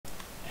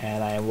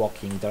and I am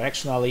walking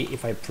directionally.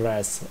 If I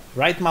press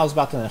right mouse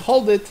button and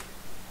hold it,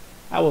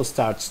 I will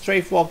start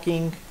strafe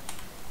walking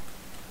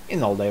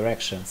in all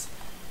directions.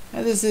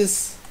 And this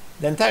is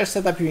the entire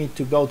setup you need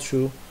to go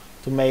through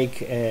to make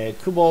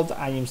Kubold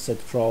Animset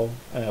Pro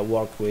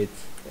work with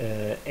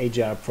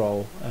AGR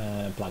Pro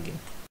plugin.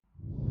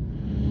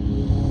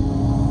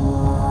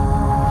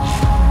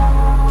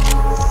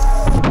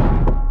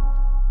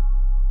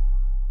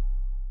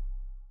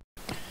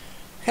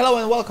 Hello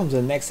and welcome to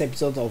the next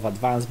episode of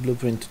Advanced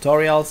Blueprint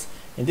Tutorials.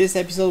 In this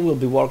episode we'll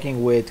be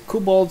working with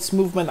Kubold's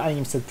Movement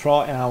Animset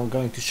Pro, and I'm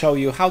going to show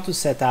you how to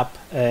set up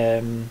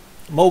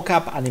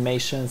mocap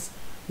animations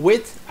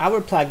with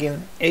our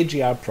plugin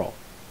AGR Pro.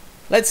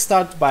 Let's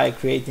start by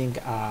creating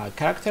a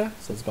character.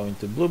 So let's go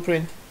into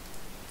Blueprint,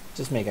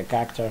 just make a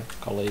character,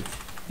 call it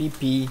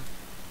BP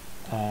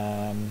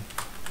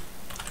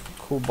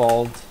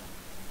Kubold,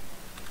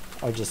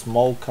 or just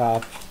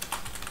mocap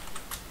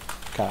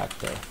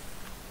character.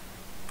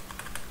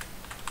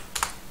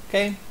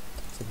 Okay,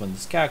 let's open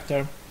this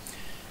character,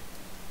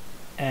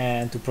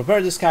 and to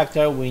prepare this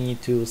character we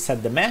need to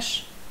set the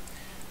mesh.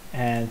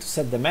 And to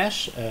set the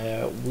mesh,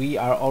 we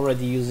are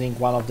already using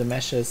one of the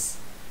meshes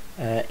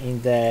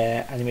in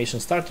the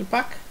animation starter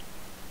pack.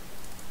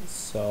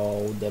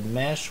 So the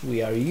mesh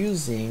we are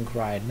using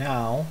right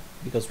now,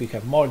 because we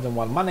have more than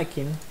one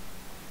mannequin,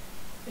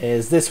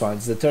 is this one.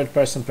 It's the third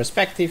person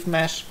perspective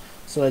mesh.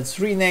 So let's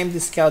rename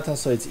this skeleton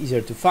so it's easier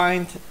to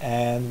find,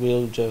 and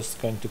we're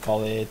just going to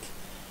call it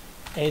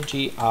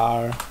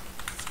AGR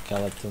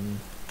skeleton.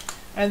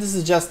 And this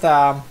is just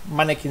a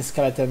mannequin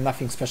skeleton,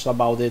 nothing special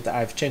about it.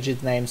 I've changed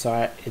its name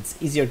so it's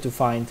easier to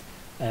find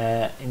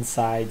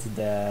inside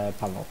the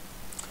panel.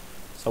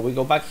 So we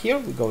go back here,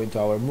 we go into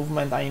our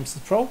Movement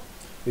Animset Pro,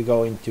 we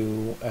go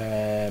into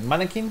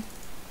mannequin,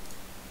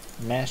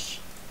 mesh,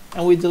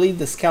 and we delete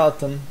the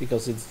skeleton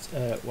because it's,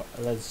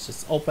 let's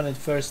just open it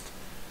first.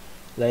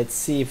 Let's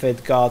see if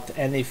it got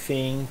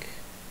anything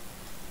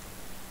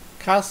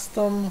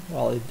custom.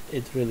 Well,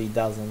 it really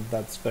doesn't.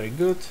 That's very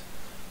good.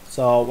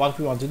 So what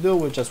we want to do,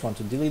 we just want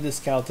to delete the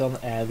skeleton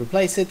and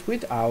replace it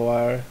with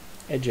our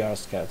AGR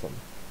skeleton.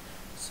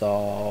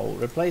 So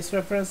replace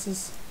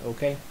references,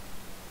 okay.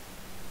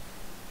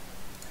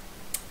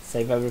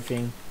 Save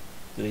everything,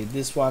 delete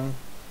this one.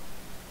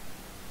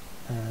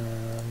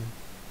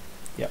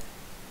 Yeah,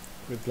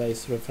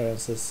 replace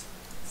references,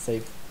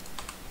 save,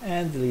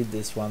 and delete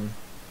this one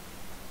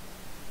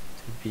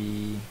to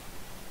be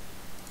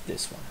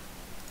this one.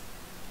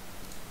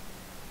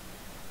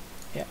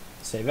 Yeah,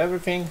 save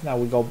everything. Now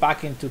we go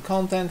back into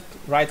content,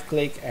 right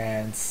click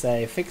and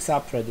say fix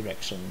up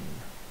redirection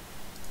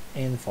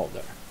in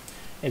folder.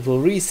 It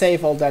will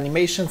resave all the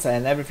animations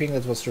and everything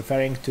that was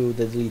referring to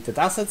the deleted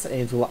assets,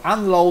 and it will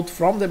unload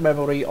from the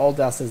memory all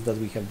the assets that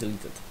we have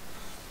deleted.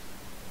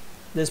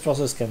 This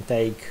process can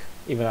take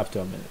even up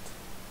to a minute.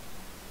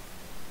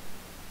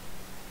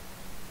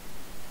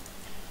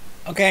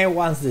 Okay,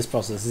 once this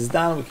process is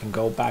done, we can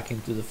go back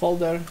into the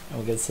folder and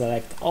we can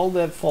select all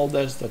the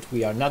folders that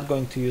we are not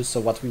going to use. So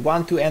what we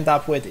want to end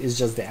up with is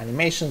just the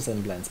animations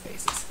and blend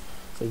spaces.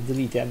 So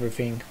delete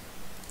everything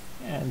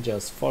and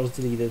just force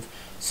delete it.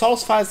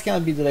 Source files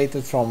cannot be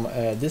deleted from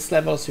this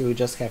level, so you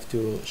just have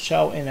to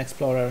show in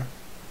Explorer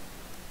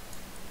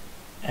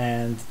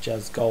and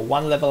just go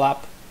one level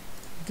up,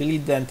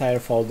 delete the entire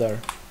folder,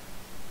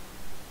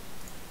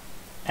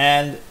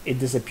 and it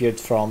disappeared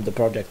from the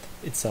project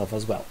itself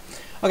as well.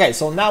 Okay,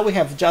 so now we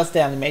have just the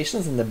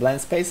animations and the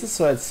blend spaces,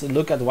 so let's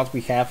look at what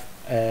we have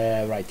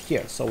right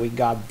here. So we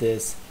got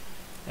this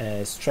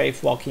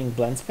strafe walking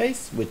blend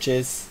space, which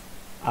is,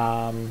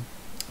 let's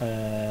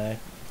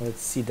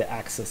see, the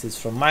axis is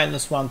from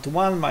 -1 to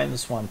 1,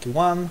 -1 to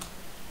 1,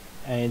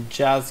 and it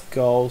just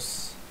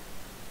goes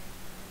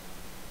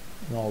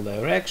in all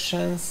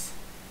directions.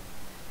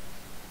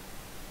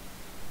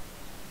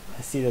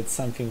 I see that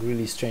something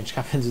really strange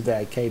happened to the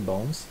IK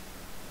bones.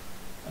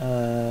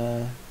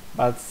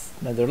 But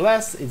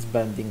nevertheless it's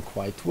bending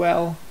quite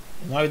well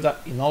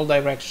in all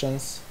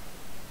directions.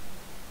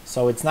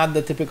 So it's not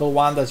the typical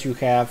one that you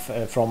have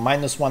from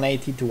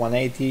 -180 to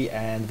 180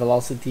 and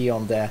velocity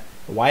on the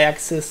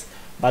y-axis,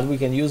 but we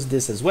can use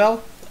this as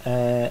well.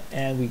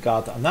 And we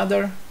got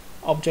another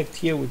object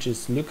here, which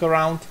is look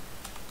around,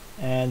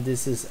 and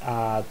this is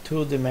a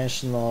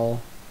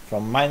two-dimensional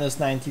from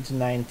 -90 to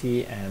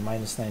 90 and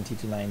 -90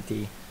 to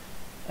 90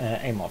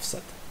 aim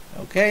offset.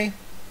 Okay.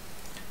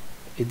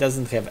 It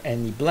doesn't have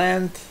any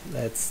blend.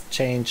 Let's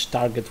change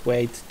target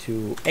weight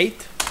to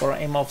 8 for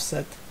aim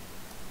offset.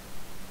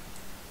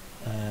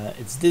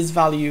 It's this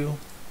value,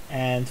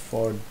 and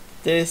for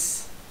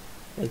this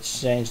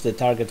let's change the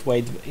target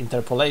weight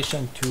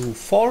interpolation to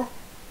 4,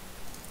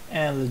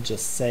 and let's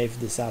just save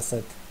this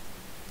asset.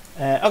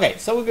 Okay,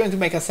 so we're going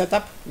to make a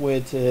setup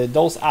with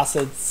those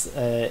assets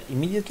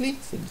immediately.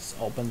 So let's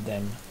open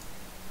them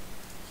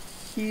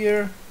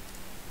here.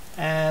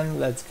 And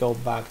let's go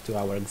back to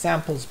our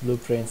examples,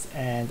 blueprints,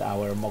 and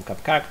our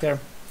mockup character.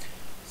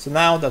 So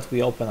now that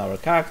we open our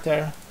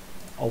character,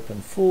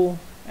 open full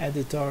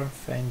editor,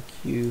 thank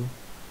you.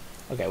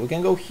 Okay, we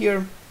can go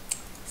here,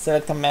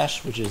 select a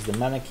mesh, which is the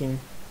mannequin,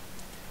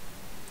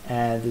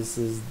 and this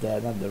is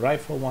not the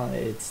rifle one,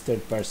 it's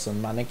third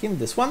person mannequin,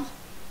 this one.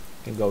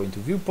 You can go into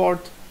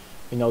viewport.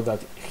 We know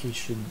that he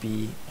should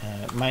be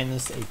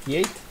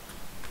 -88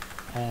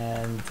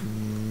 and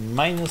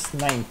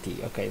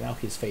 -90. Okay, now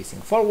he's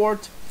facing forward.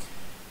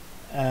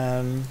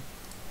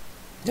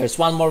 There's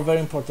one more very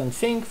important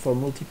thing for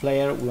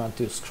multiplayer. We want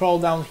to scroll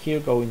down here,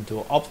 go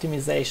into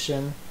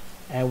optimization,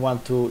 and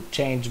want to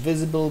change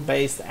visible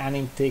based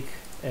anim tick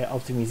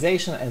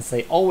optimization and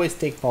say always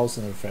tick pause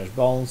and refresh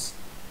bones.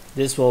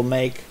 This will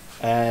make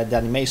the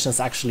animations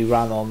actually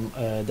run on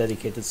a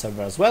dedicated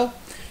server as well.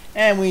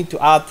 And we need to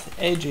add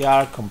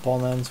AGR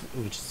component,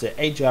 which is the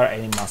AGR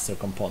anim master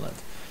component.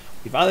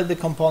 We've added the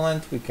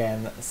component. We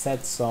can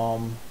set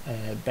some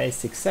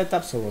basic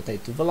setup, so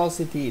rotate to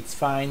velocity, it's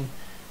fine.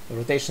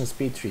 Rotation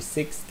speed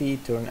 360,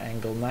 turn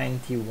angle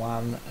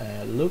 91,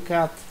 look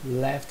at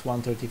left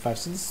 135.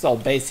 So this is all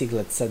basic.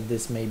 Let's set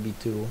this maybe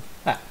to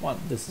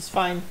this is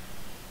fine.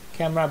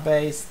 Camera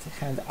based,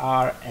 hand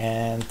R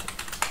and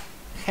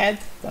head,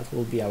 that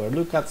will be our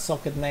look at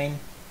socket name.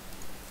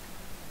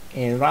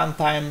 In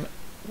runtime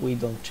we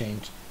don't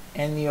change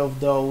any of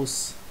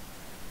those,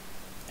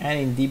 and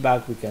in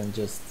debug we can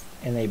just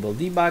enable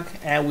debug,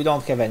 and we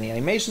don't have any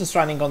animations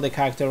running on the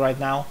character right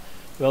now.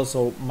 We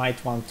also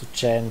might want to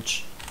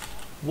change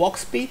walk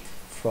speed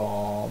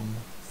from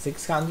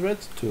 600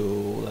 to,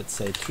 let's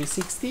say,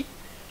 360.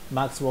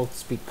 Max walk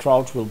speed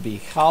crouch will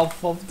be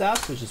half of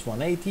that, which is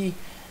 180.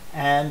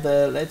 And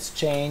let's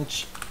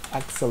change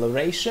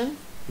acceleration,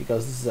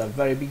 because this is a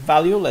very big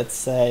value. Let's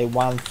say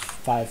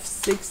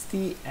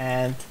 1560,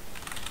 and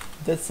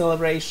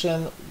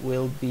deceleration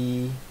will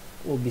be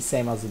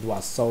same as it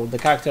was. So the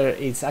character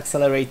is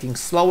accelerating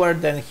slower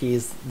than he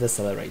is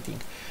decelerating.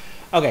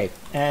 Okay,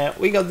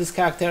 we got this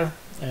character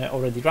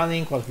already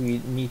running. What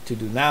we need to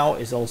do now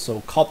is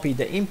also copy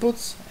the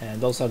inputs,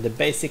 and those are the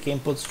basic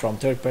inputs from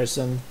third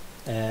person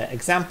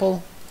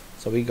example.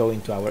 So we go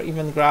into our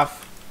event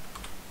graph,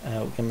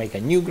 we can make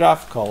a new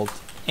graph called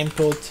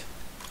input,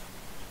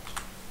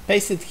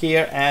 paste it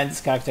here, and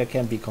this character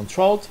can be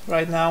controlled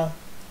right now.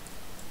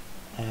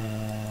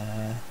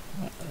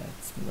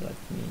 Let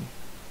me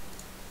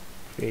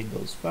create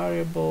those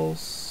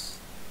variables,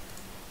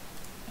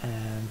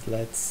 and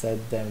let's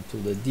set them to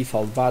the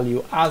default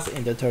value as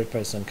in the third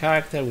person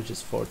character, which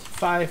is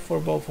 45 for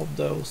both of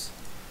those.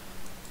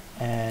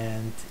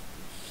 And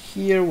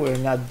here we're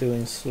not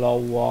doing slow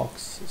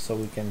walks, so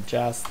we can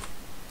just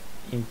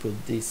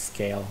input this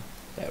scale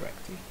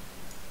directly.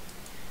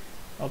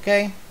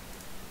 Okay,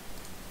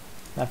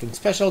 nothing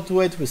special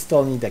to it. We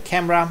still need a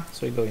camera,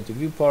 so we go into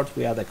viewport,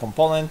 we add a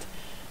component.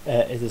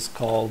 It is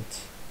called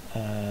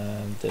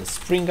the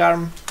spring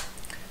arm.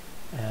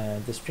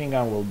 The spring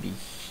arm will be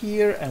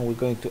here, and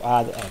we're going to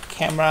add a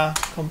camera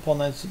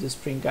component to the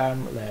spring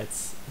arm.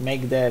 Let's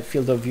make the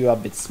field of view a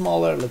bit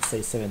smaller, let's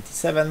say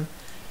 77,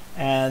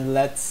 and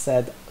let's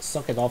set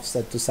socket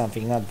offset to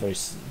something not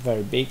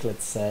very big,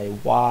 let's say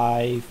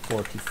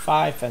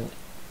Y45, and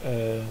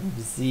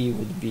Z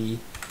would be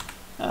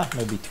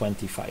maybe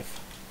 25.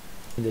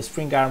 In the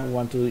spring arm we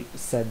want to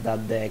set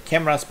that the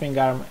camera spring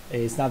arm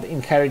is not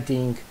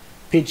inheriting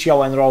pitch,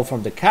 yaw and roll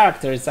from the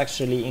character, it's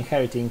actually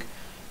inheriting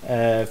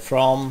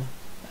from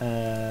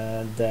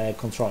the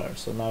controller.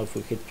 So now if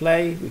we hit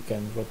play, we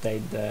can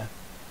rotate the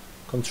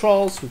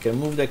controls, we can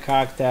move the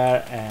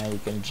character, and we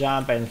can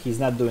jump, and he's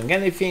not doing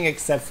anything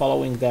except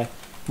following the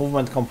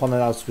movement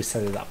component as we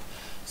set it up.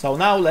 So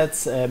now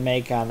let's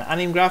make an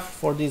anim graph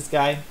for this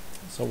guy.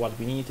 So what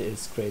we need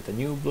is create a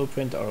new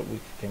blueprint, or we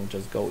can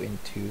just go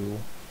into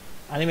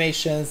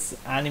animations,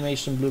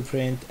 animation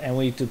blueprint, and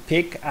we need to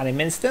pick anim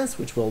instance,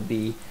 which will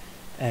be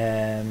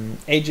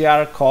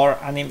AGR core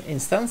anim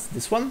instance,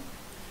 this one,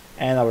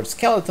 and our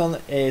skeleton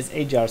is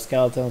AGR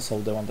skeleton, so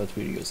the one that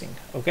we're using.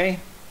 Okay,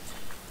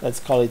 let's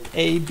call it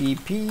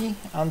ABP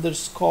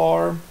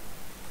underscore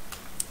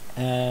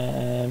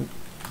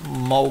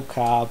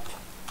mocap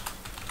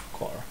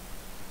core.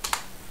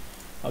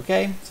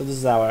 Okay, so this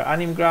is our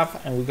anim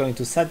graph, and we're going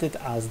to set it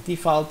as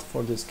default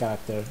for this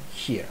character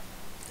here.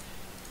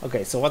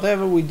 Okay, so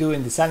whatever we do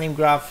in this anim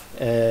graph,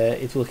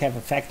 it will have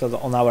effect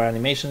on our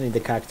animation in the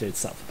character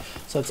itself.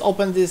 So let's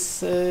open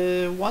this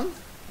one.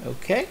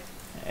 Okay,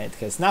 it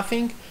has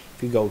nothing.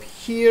 If you go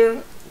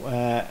here,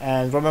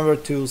 and remember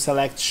to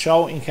select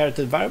show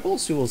inherited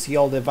variables, you will see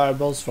all the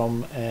variables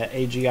from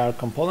AGR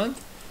component.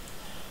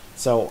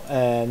 So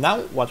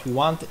now what we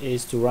want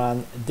is to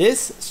run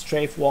this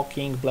strafe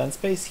walking blend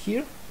space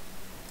here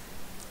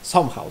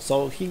somehow.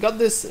 So he got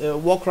this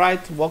walk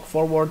right, walk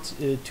forward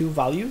two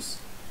values,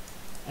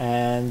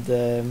 and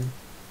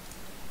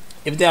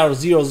if they are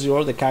 0,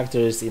 0, the character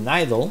is in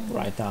idle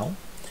right now.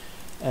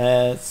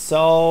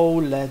 So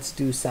let's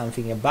do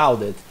something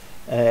about it.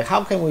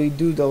 How can we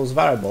do those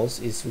variables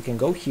is we can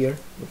go here,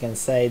 we can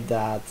say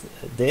that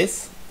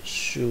this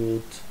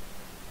should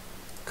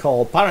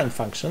call parent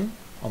function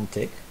on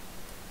tick,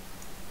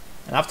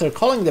 and after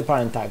calling the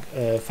parent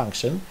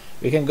function,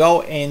 we can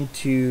go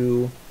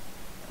into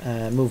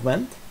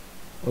movement,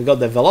 we got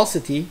the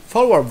velocity,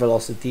 forward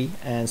velocity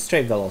and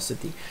straight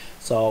velocity.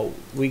 So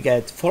we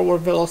get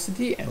forward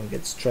velocity and we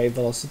get straight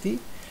velocity,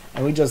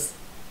 and we just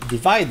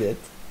divide it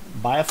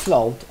by a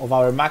float of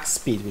our max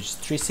speed, which is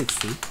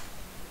 360,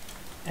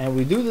 and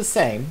we do the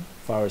same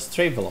for our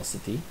straight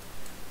velocity,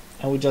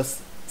 and we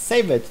just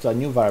save it to a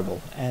new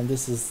variable, and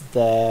this is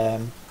the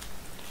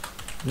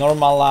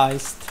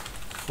normalized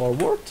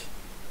forward,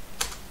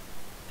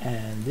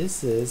 and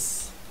this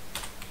is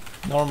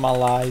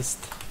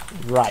normalized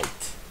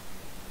right,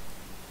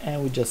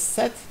 and we just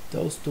set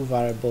those two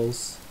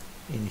variables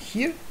in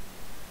here,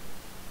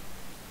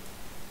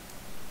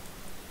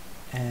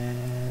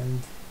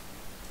 and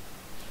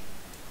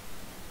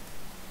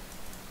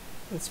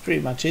that's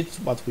pretty much it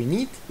what we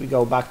need. We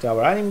go back to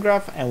our anim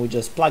graph and we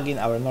just plug in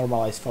our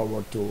normalized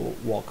forward to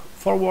walk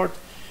forward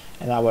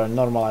and our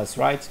normalized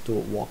right to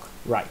walk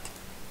right.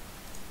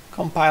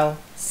 Compile,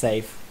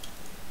 save,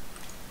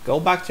 go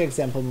back to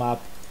example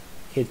map,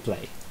 hit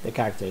play. The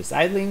character is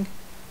idling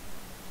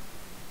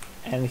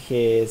and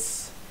he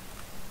is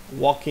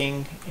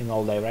walking in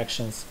all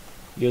directions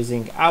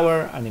using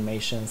our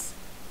animations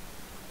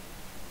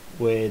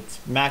with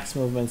max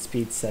movement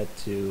speed set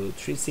to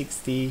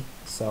 360.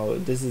 So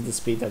this is the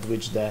speed at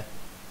which there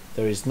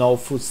is no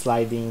foot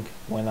sliding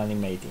when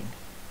animating.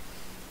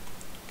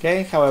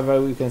 Okay,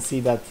 however, we can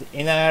see that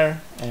in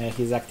air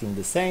he's acting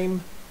the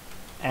same,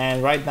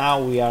 and right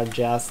now we are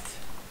just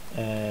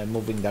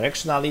moving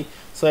directionally.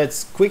 So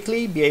let's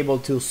quickly be able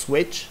to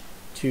switch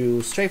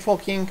to strafe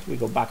walking. We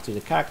go back to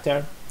the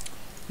character,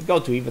 we go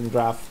to event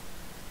graph,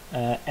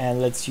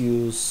 and let's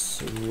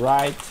use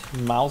right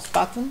mouse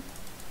button,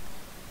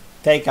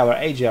 take our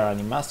AGR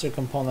animaster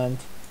component,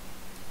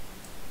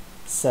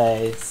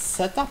 say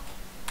setup,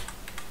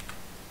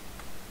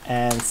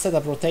 and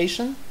setup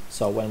rotation.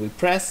 So when we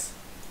press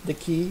the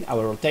key,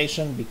 our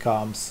rotation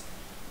becomes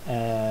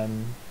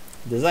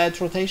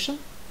desired rotation,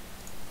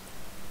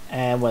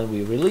 and when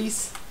we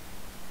release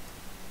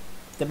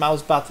the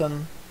mouse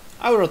button,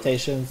 our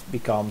rotation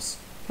becomes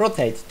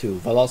rotate to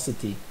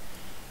velocity.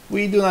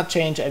 We do not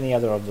change any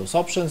other of those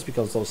options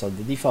because those are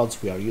the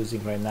defaults we are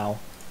using right now.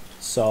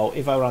 So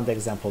if I run the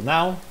example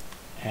now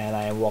and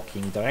I am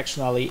walking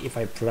directionally, if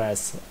I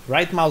press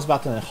right mouse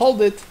button and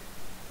hold it,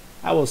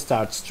 I will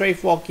start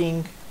strafe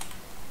walking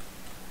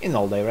in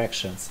all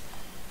directions.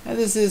 And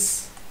this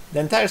is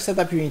the entire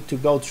setup you need to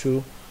go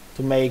through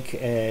to make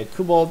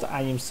Kubold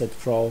Animset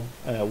Pro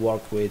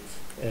work with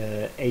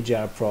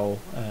AGR Pro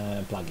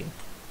plugin.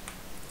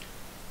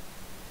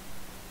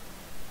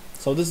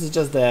 So this is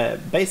just the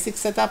basic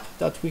setup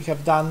that we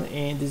have done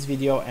in this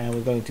video, and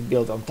we're going to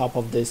build on top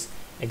of this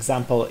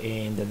example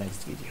in the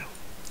next video.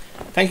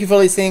 Thank you for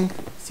listening.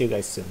 See you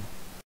guys soon.